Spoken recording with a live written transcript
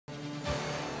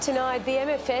Tonight, the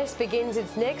MFS begins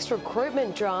its next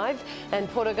recruitment drive and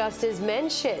Port Augusta's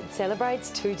Men's Shed celebrates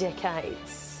 2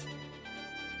 decades.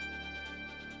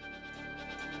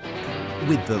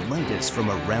 With the latest from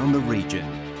around the region,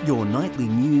 your nightly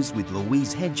news with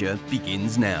Louise Hedger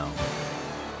begins now.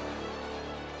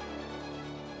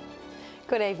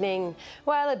 Good evening.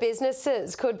 Whyalla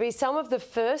businesses could be some of the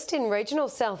first in regional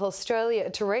South Australia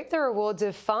to reap the rewards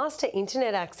of faster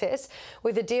internet access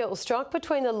with a deal struck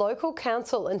between the local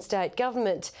council and state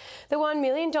government. The $1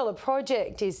 million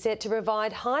project is set to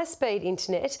provide high-speed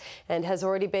internet and has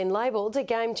already been labelled a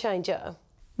game changer.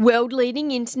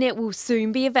 World-leading internet will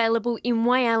soon be available in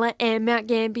Whyalla and Mount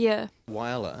Gambier.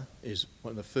 Whyalla is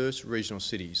one of the first regional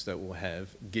cities that will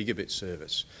have gigabit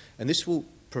service, and this will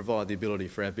provide the ability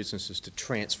for our businesses to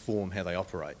transform how they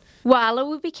operate. Whyalla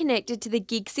will be connected to the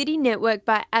Gig City network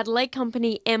by Adelaide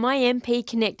company MIMP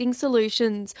Connecting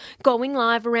Solutions, going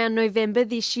live around November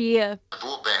this year.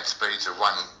 Broadband speeds are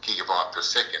 1 gigabite per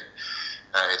second.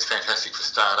 It's fantastic for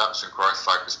startups and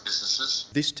growth-focused businesses.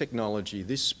 This technology,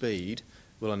 this speed,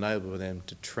 will enable them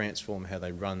to transform how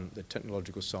they run the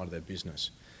technological side of their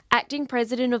business. Acting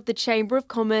President of the Chamber of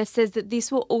Commerce says that this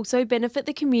will also benefit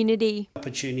the community.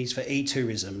 Opportunities for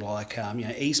e-tourism like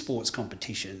esports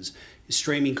competitions,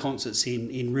 streaming concerts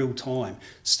in real time,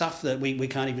 stuff that we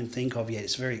can't even think of yet.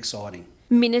 It's very exciting.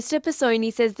 Minister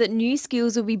Pisoni says that new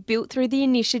skills will be built through the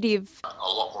initiative. A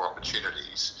lot more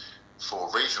opportunities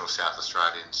for regional South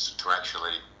Australians to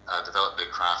actually develop their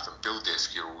craft and build their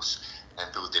skills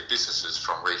and build their businesses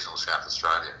from regional South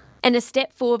Australia. And a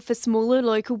step forward for smaller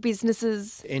local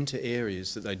businesses. Enter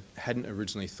areas that they hadn't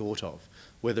originally thought of,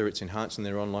 whether it's enhancing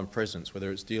their online presence,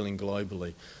 whether it's dealing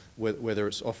globally, whether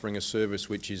it's offering a service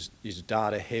which is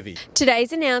data heavy.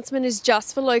 Today's announcement is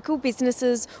just for local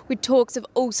businesses, with talks of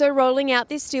also rolling out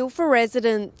this deal for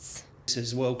residents. This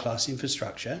is world-class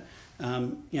infrastructure.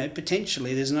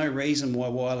 Potentially there's no reason why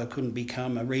Whyalla couldn't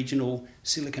become a regional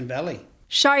Silicon Valley.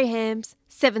 Shari Hams,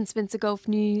 7 Spencer Gulf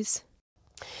News.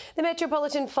 The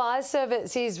Metropolitan Fire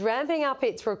Service is ramping up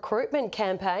its recruitment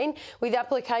campaign with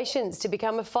applications to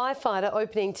become a firefighter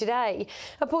opening today.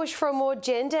 A push for a more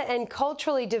gender and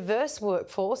culturally diverse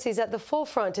workforce is at the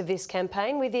forefront of this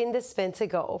campaign within the Spencer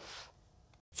Gulf.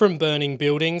 From burning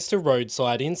buildings to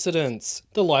roadside incidents,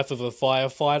 the life of a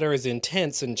firefighter is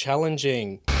intense and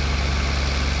challenging.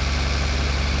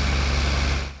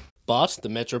 But the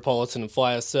Metropolitan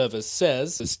Fire Service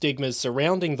says the stigmas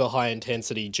surrounding the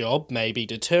high-intensity job may be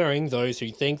deterring those who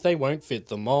think they won't fit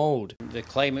the mould. The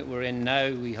climate we're in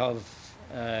now, we have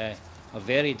a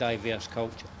very diverse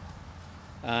culture,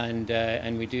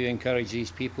 and we do encourage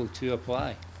these people to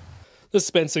apply. The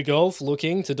Spencer Gulf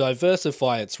looking to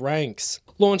diversify its ranks,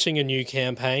 launching a new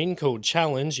campaign called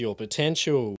Challenge Your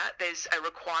Potential. There's a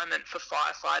requirement for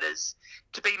firefighters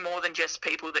to be more than just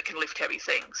people that can lift heavy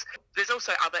things. There's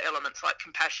also other elements like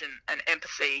compassion and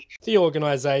empathy. The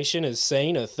organisation has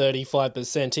seen a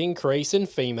 35% increase in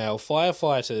female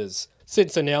firefighters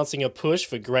since announcing a push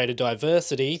for greater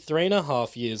diversity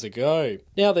 3.5 years ago.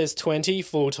 Now there's 20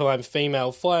 full-time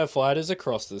female firefighters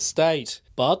across the state,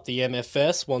 but the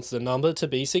MFS wants the number to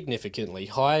be significantly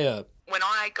higher. When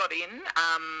I got in,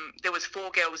 there was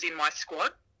 4 girls in my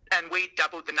squad, and we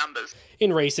doubled the numbers.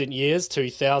 In recent years,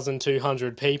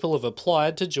 2,200 people have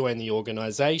applied to join the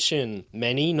organisation,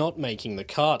 many not making the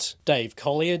cut. Dave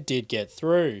Collier did get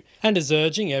through, and is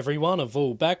urging everyone of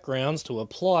all backgrounds to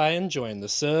apply and join the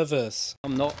service.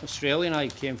 I'm not Australian, I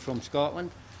came from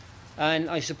Scotland, and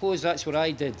I suppose that's what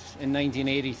I did in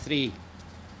 1983.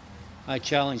 I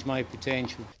challenged my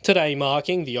potential. Today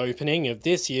marking the opening of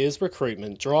this year's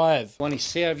recruitment drive. Want to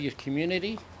serve your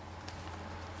community,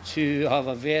 to have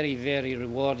a very, very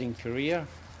rewarding career,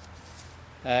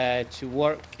 to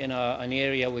work in an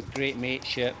area with great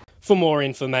mateship. For more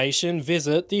information,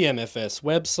 visit the MFS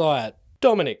website.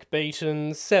 Dominic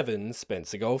Beaton, 7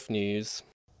 Spencer Gulf News.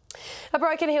 A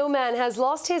Broken Hill man has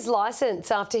lost his licence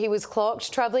after he was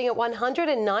clocked travelling at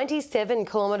 197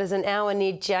 kilometres an hour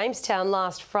near Jamestown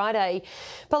last Friday.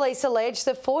 Police allege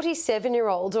the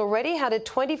 47-year-old already had a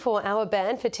 24-hour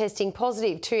ban for testing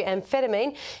positive to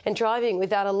amphetamine and driving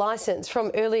without a licence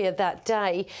from earlier that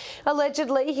day.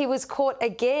 Allegedly, he was caught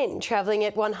again travelling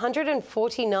at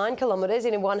 149 kilometres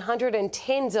in a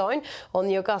 110 zone on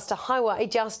the Augusta Highway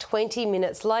just 20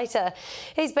 minutes later.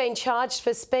 He's been charged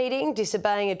for speeding,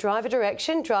 disobeying a driver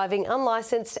direction, driving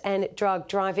unlicensed and drug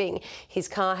driving. His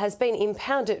car has been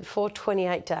impounded for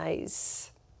 28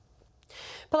 days.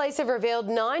 Police have revealed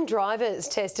 9 drivers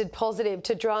tested positive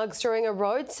to drugs during a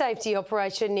road safety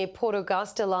operation near Port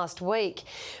Augusta last week.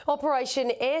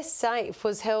 Operation Air Safe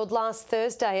was held last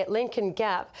Thursday at Lincoln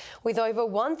Gap with over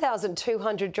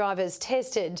 1,200 drivers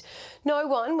tested. No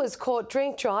one was caught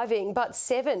drink driving, but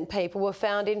 7 people were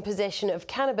found in possession of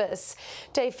cannabis.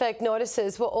 Defect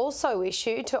notices were also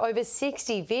issued to over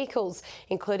 60 vehicles,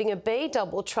 including a B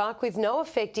double truck with no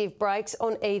effective brakes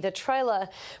on either trailer.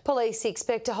 Police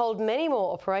expect to hold many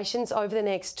more operations over the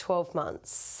next 12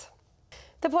 months.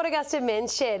 The Port Augusta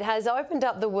Men's Shed has opened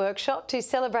up the workshop to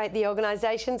celebrate the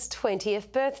organisation's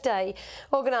 20th birthday.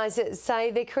 Organisers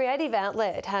say the creative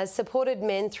outlet has supported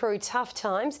men through tough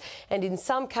times and in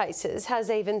some cases has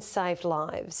even saved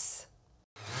lives.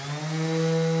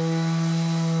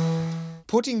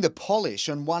 Putting the polish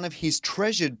on one of his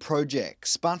treasured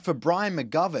projects, but for Brian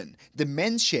McGovern, the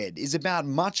Men's Shed is about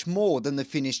much more than the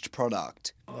finished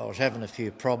product. I was having a few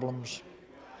problems.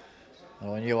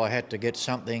 I knew I had to get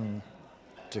something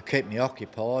to keep me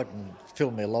occupied and fill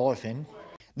my life in.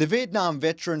 The Vietnam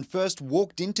veteran first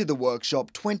walked into the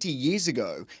workshop 20 years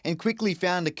ago and quickly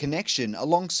found a connection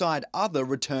alongside other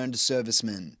returned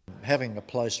servicemen. Having a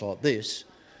place like this,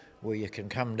 where you can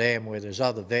come down where there's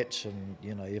other vets and,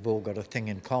 you've all got a thing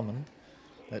in common,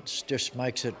 it just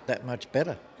makes it that much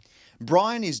better.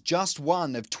 Brian is just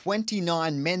one of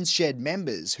 29 Men's Shed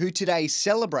members who today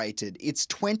celebrated its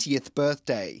 20th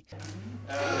birthday.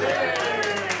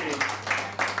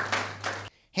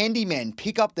 Handymen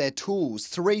pick up their tools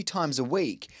 3 times a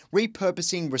week,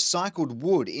 repurposing recycled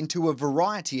wood into a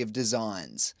variety of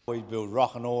designs. We build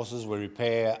rocking horses, we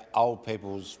repair old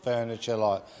people's furniture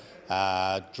like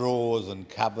drawers and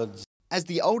cupboards. As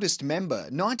the oldest member,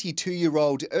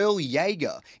 92-year-old Earl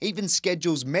Yeager even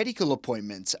schedules medical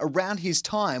appointments around his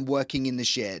time working in the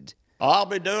shed. I'll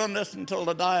be doing this until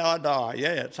the day I die,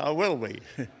 yes, I will be.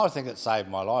 I think it saved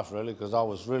my life really, because I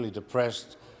was really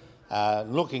depressed,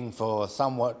 looking for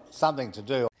something to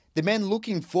do. The men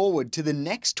looking forward to the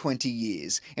next 20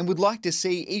 years and would like to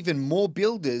see even more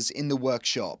builders in the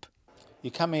workshop.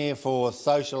 You come here for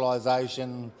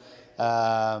socialisation,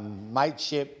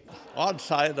 mateship. I'd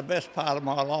say the best part of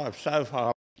my life so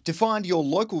far. To find your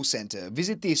local centre,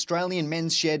 visit the Australian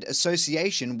Men's Shed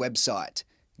Association website.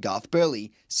 Garth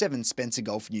Burley, 7 Spencer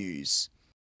Gulf News.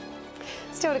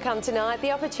 Still to come tonight,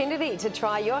 the opportunity to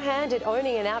try your hand at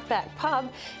owning an outback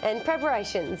pub and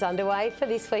preparations underway for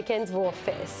this weekend's Wharf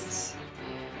Fest.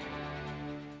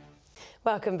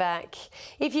 Welcome back.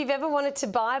 If you've ever wanted to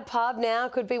buy a pub, now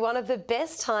could be one of the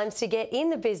best times to get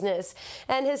in the business.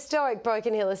 An historic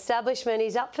Broken Hill establishment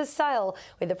is up for sale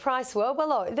with a price well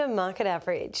below the market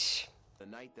average.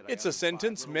 It's a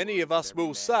sentence many of us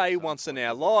will say once in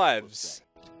our lives.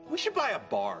 We should buy a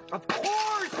bar. Of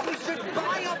course, we should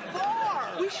buy a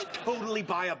bar. We should totally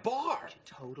buy a bar.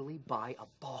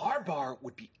 Our bar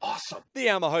would be awesome. The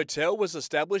Alma Hotel was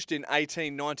established in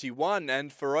 1891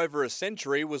 and for over a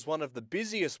century was one of the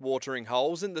busiest watering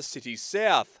holes in the city's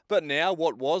south. But now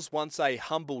what was once a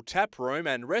humble tap room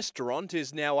and restaurant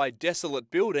is now a desolate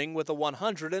building with a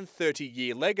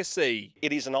 130-year legacy.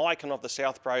 It is an icon of the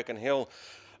South Broken Hill,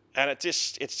 and it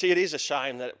is a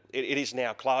shame that it is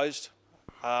now closed.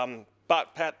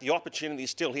 But, Pat, the opportunity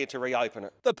is still here to reopen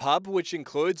it. The pub, which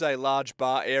includes a large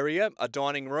bar area, a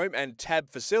dining room and tab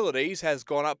facilities, has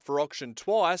gone up for auction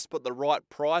twice, but the right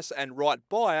price and right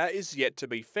buyer is yet to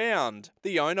be found.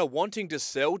 The owner wanting to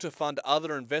sell to fund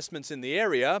other investments in the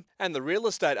area, and the real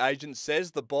estate agent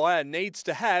says the buyer needs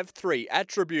to have 3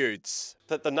 attributes.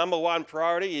 That the number 1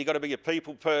 priority, you've got to be a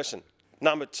people person.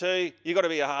 Number 2, you've got to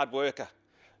be a hard worker.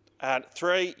 And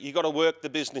 3, you've got to work the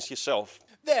business yourself.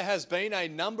 There has been a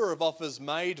number of offers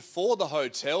made for the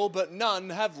hotel, but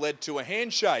none have led to a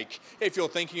handshake. If you're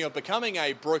thinking of becoming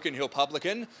a Broken Hill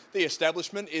publican, the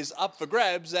establishment is up for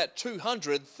grabs at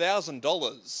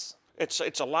 $200,000.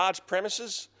 It's a large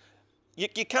premises. You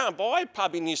can't buy a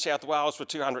pub in New South Wales for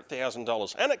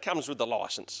 $200,000, and it comes with the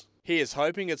licence. He is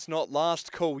hoping it's not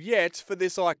last call yet for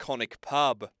this iconic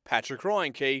pub. Patrick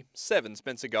Ryankey, 7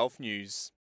 Spencer Gulf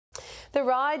News. The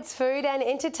rides, food and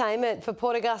entertainment for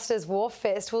Port Augusta's Wharf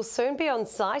Fest will soon be on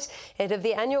site ahead of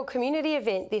the annual community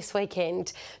event this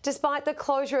weekend. Despite the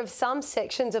closure of some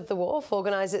sections of the wharf,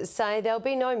 organisers say there'll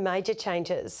be no major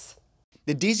changes.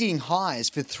 The dizzying highs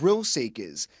for thrill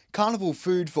seekers, carnival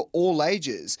food for all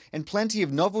ages and plenty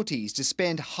of novelties to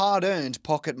spend hard-earned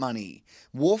pocket money.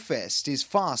 Wharf Fest is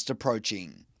fast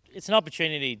approaching. It's an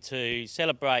opportunity to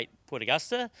celebrate Port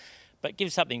Augusta, but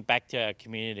give something back to our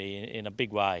community in a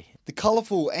big way. The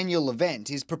colourful annual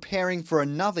event is preparing for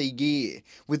another year,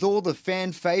 with all the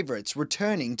fan favourites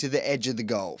returning to the edge of the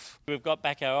Gulf. We've got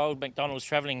back our old McDonald's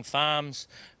travelling farms,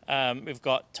 We've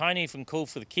got Tony from Cool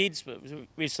for the Kids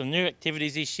with some new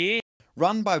activities this year.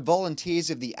 Run by volunteers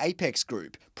of the Apex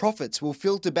Group, profits will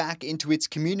filter back into its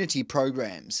community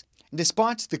programs.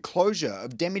 Despite the closure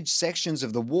of damaged sections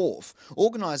of the wharf,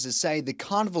 organisers say the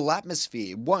carnival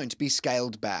atmosphere won't be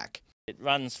scaled back. It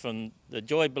runs from the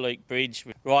Joy Beluke Bridge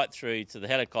right through to the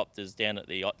helicopters down at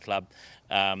the Yacht Club.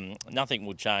 Nothing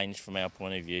will change from our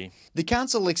point of view. The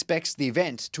council expects the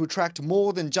event to attract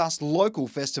more than just local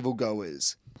festival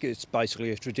goers. It's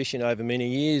basically a tradition over many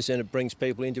years, and it brings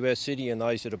people into our city, and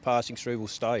those that are passing through will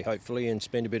stay, hopefully, and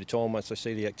spend a bit of time once they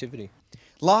see the activity.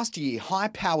 Last year,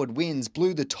 high-powered winds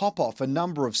blew the top off a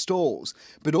number of stalls,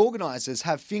 but organisers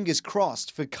have fingers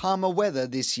crossed for calmer weather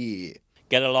this year.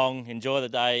 Get along, enjoy the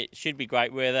day. It should be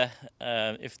great weather.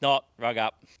 If not, rug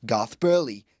up. Garth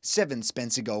Burley, 7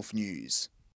 Spencer Golf News.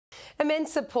 A men's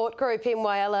support group in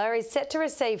Whyalla is set to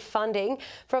receive funding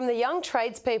from the Young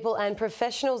Tradespeople and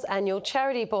Professionals Annual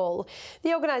Charity Ball.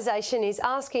 The organisation is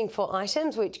asking for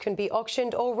items which can be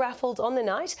auctioned or raffled on the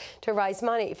night to raise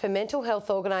money for mental health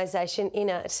organisation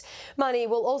INAT. Money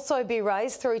will also be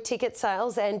raised through ticket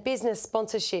sales and business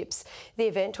sponsorships. The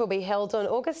event will be held on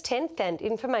August 10th and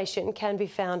information can be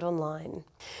found online.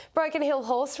 Broken Hill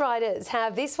horse riders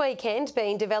have this weekend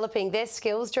been developing their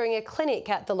skills during a clinic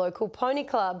at the local pony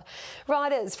club.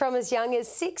 Riders from as young as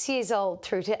 6 years old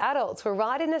through to adults were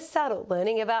riding the saddle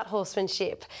learning about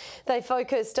horsemanship. They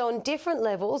focused on different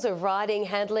levels of riding,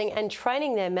 handling and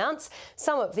training their mounts,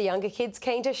 some of the younger kids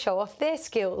keen to show off their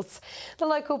skills. The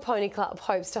local pony club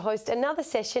hopes to host another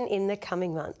session in the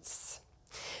coming months.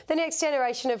 The next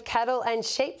generation of cattle and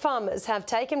sheep farmers have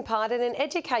taken part in an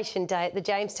education day at the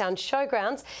Jamestown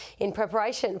Showgrounds in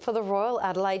preparation for the Royal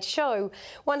Adelaide Show.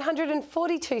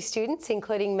 142 students,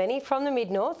 including many from the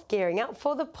Mid-North, gearing up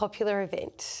for the popular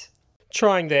event.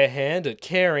 Trying their hand at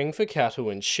caring for cattle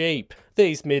and sheep.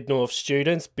 These Mid-North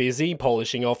students busy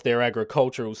polishing off their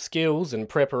agricultural skills in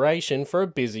preparation for a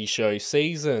busy show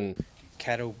season.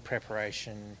 Cattle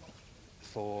preparation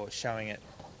for showing at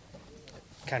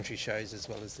country shows as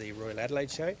well as the Royal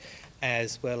Adelaide Show,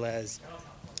 as well as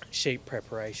sheep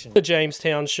preparation. The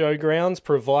Jamestown Showgrounds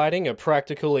providing a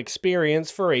practical experience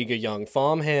for eager young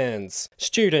farmhands.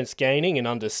 Students gaining an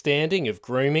understanding of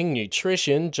grooming,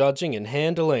 nutrition, judging and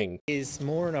handling. It's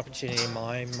more an opportunity in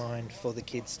my mind for the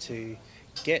kids to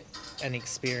get an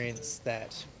experience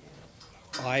that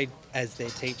I, as their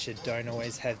teacher, don't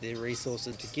always have the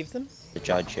resources to give them. To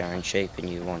judge your own sheep and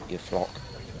you want your flock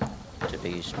to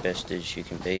be as best as you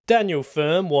can be. Daniel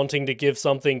Firm wanting to give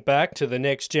something back to the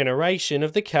next generation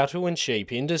of the cattle and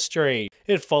sheep industry.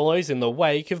 It follows in the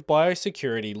wake of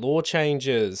biosecurity law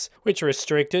changes, which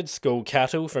restricted school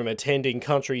cattle from attending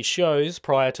country shows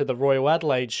prior to the Royal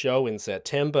Adelaide Show in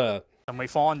September. And we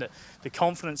find that the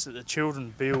confidence that the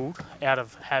children build out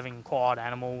of having quiet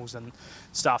animals and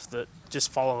stuff that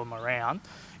just follow them around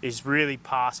is really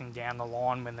passing down the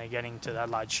line when they're getting to the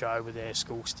Adelaide Show with their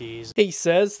school steers. He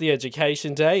says the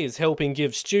Education Day is helping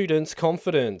give students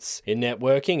confidence in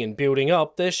networking and building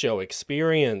up their show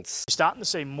experience. We're starting to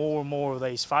see more and more of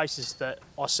these faces that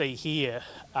I see here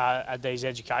at these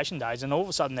Education Days, and all of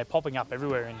a sudden they're popping up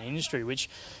everywhere in the industry,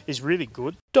 which is really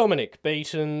good. Dominic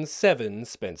Beaton, 7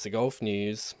 Spencer Golf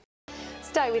News.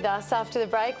 Stay with us. After the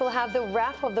break, we'll have the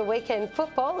wrap of the weekend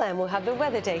football and we'll have the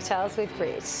weather details with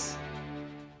Grit.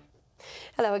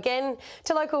 Hello again.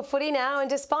 To local footy now, and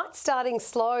despite starting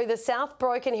slow, the South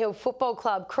Broken Hill Football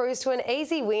Club cruised to an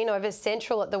easy win over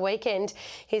Central at the weekend.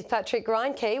 Here's Patrick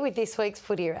Reinke with this week's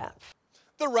footy wrap.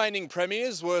 The reigning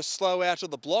premiers were slow out of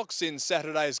the blocks in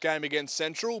Saturday's game against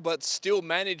Central, but still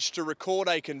managed to record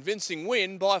a convincing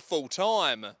win by full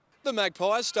time. The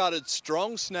Magpies started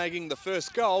strong, snagging the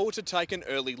first goal to take an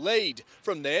early lead.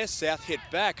 From there, South hit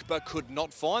back but could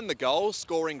not find the goal,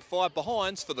 scoring 5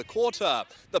 behinds for the quarter.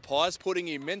 The Pies putting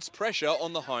immense pressure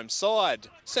on the home side.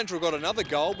 Central got another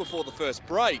goal before the first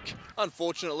break.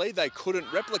 Unfortunately, they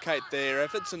couldn't replicate their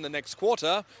efforts in the next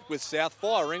quarter, with South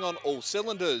firing on all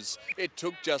cylinders. It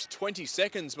took just 20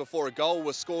 seconds before a goal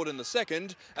was scored in the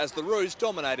second, as the Roos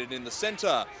dominated in the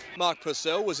centre. Mark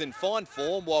Purcell was in fine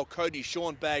form, while Cody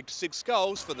Shawn bagged 6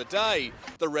 goals for the day,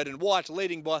 the red and white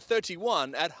leading by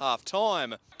 31 at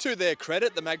half-time. To their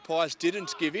credit, the Magpies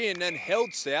didn't give in and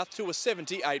held South to a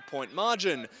 78-point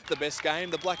margin, the best game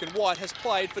the black and white has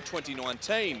played for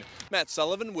 2019. Matt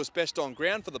Sullivan was best on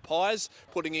ground for the Pies,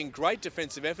 putting in great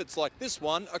defensive efforts like this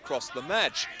one across the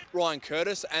match. Ryan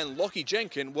Curtis and Lockie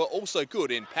Jenkin were also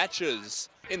good in patches.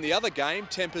 In the other game,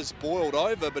 tempers boiled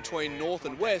over between North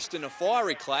and West in a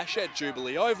fiery clash at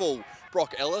Jubilee Oval.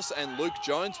 Brock Ellis and Luke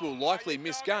Jones will likely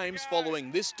miss games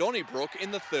following this Donnybrook in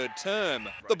the third term.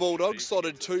 The Bulldogs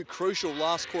slotted 2 crucial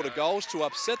last quarter goals to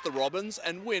upset the Robins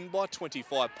and win by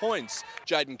 25 points.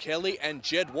 Jaden Kelly and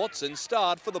Jed Watson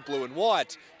starred for the Blue and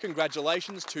White.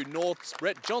 Congratulations to North's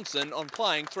Brett Johnson on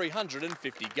playing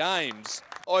 350 games.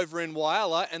 Over in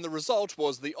Whyalla, and the result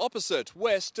was the opposite.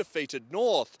 West defeated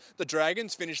North. The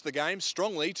Dragons finished the game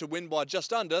strongly to win by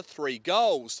just under 3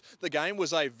 goals. The game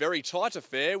was a very tight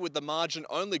affair, with the margin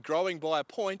only growing by a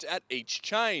point at each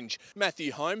change.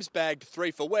 Matthew Holmes bagged 3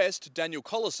 for West, Daniel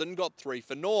Collison got 3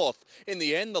 for North. In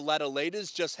the end, the latter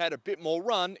leaders just had a bit more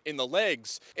run in the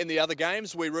legs. In the other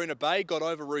games, Wiruna Bay got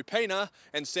over Rupina,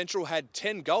 and Central had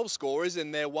 10 goal scorers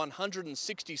in their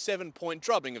 167-point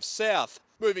drubbing of South.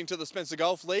 Moving to the Spencer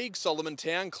Golf League, Solomon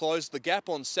Town closed the gap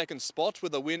on second spot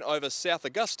with a win over South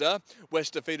Augusta.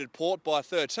 West defeated Port by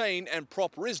 13 and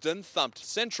Prop Risdon thumped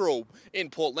Central.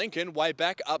 In Port Lincoln,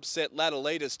 Wayback upset ladder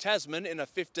leaders Tasman in a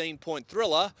 15-point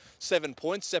thriller. 7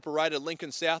 points separated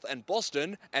Lincoln South and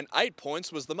Boston, and 8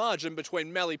 points was the margin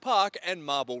between Mallee Park and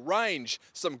Marble Range.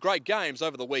 Some great games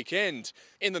over the weekend.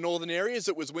 In the northern areas,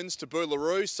 it was wins to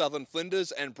Boolaroo, Southern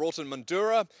Flinders and Broughton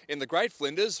Mandurah. In the Great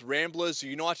Flinders, Ramblers,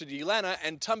 United Yelana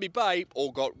and Tumby Bay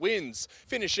all got wins.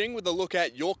 Finishing with a look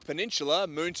at York Peninsula,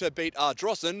 Moonta beat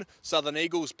Ardrossan, Southern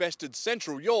Eagles bested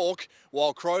Central York,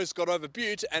 while Crows got over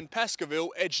Butte and Pascaville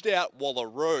edged out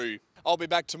Wallaroo. I'll be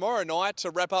back tomorrow night to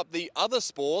wrap up the other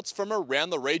sports from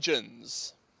around the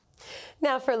regions.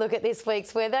 Now for a look at this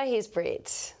week's weather, here's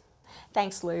Britt.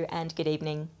 Thanks Lou and good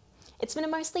evening. It's been a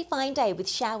mostly fine day with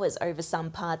showers over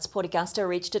some parts. Port Augusta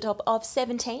reached a top of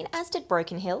 17, as did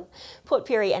Broken Hill. Port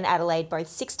Pirie and Adelaide both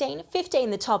 16,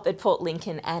 15 the top at Port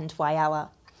Lincoln and Whyalla.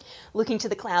 Looking to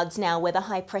the clouds now, where the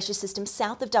high pressure system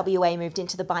south of WA moved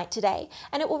into the Bight today,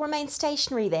 and it will remain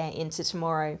stationary there into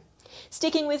tomorrow.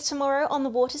 Sticking with tomorrow, on the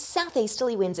waters,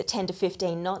 southeasterly winds at 10 to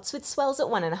 15 knots with swells at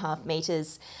 1.5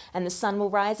 metres, and the sun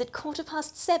will rise at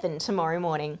 7:15 tomorrow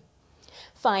morning.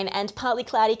 Fine and partly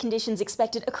cloudy conditions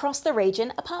expected across the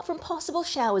region, apart from possible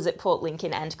showers at Port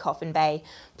Lincoln and Coffin Bay.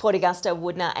 Port Augusta,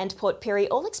 Woodna and Port Pirie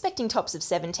all expecting tops of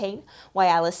 17,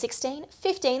 Whyalla 16,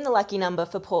 15 the lucky number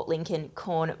for Port Lincoln,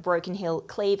 Corn, Broken Hill,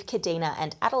 Cleve, Kadina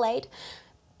and Adelaide,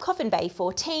 Coffin Bay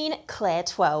 14, Clare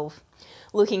 12.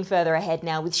 Looking further ahead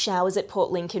now, with showers at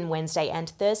Port Lincoln Wednesday and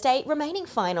Thursday, remaining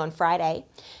fine on Friday.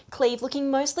 Cleve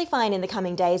looking mostly fine in the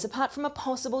coming days, apart from a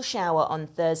possible shower on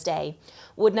Thursday.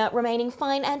 Woodna remaining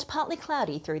fine and partly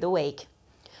cloudy through the week.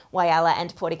 Whyalla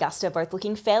and Port Augusta both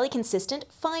looking fairly consistent,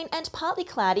 fine and partly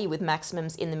cloudy with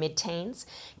maximums in the mid-teens.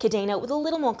 Kadina with a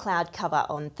little more cloud cover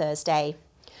on Thursday.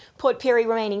 Port Pirie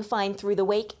remaining fine through the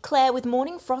week, Clare with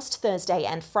morning frost Thursday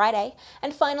and Friday,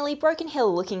 and finally Broken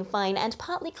Hill looking fine and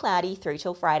partly cloudy through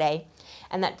till Friday.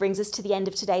 And that brings us to the end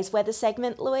of today's weather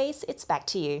segment. Louise, it's back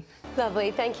to you.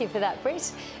 Lovely, thank you for that,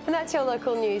 Britt. And that's your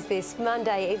local news this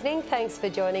Monday evening. Thanks for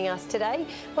joining us today.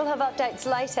 We'll have updates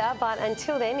later, but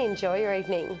until then, enjoy your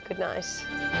evening. Good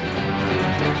night.